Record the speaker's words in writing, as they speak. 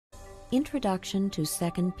Introduction to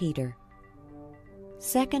 2 Peter.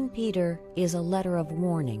 2 Peter is a letter of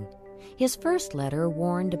warning. His first letter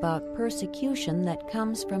warned about persecution that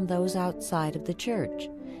comes from those outside of the church.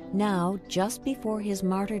 Now, just before his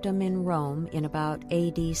martyrdom in Rome in about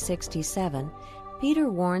AD 67, Peter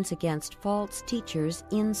warns against false teachers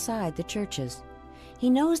inside the churches. He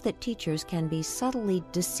knows that teachers can be subtly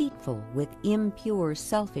deceitful with impure,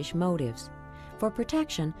 selfish motives. For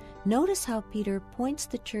protection, notice how Peter points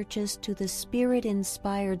the churches to the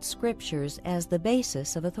Spirit-inspired Scriptures as the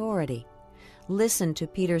basis of authority. Listen to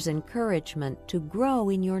Peter's encouragement to grow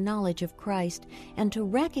in your knowledge of Christ and to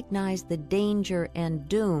recognize the danger and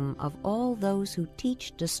doom of all those who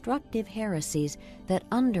teach destructive heresies that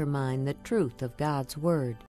undermine the truth of God's Word.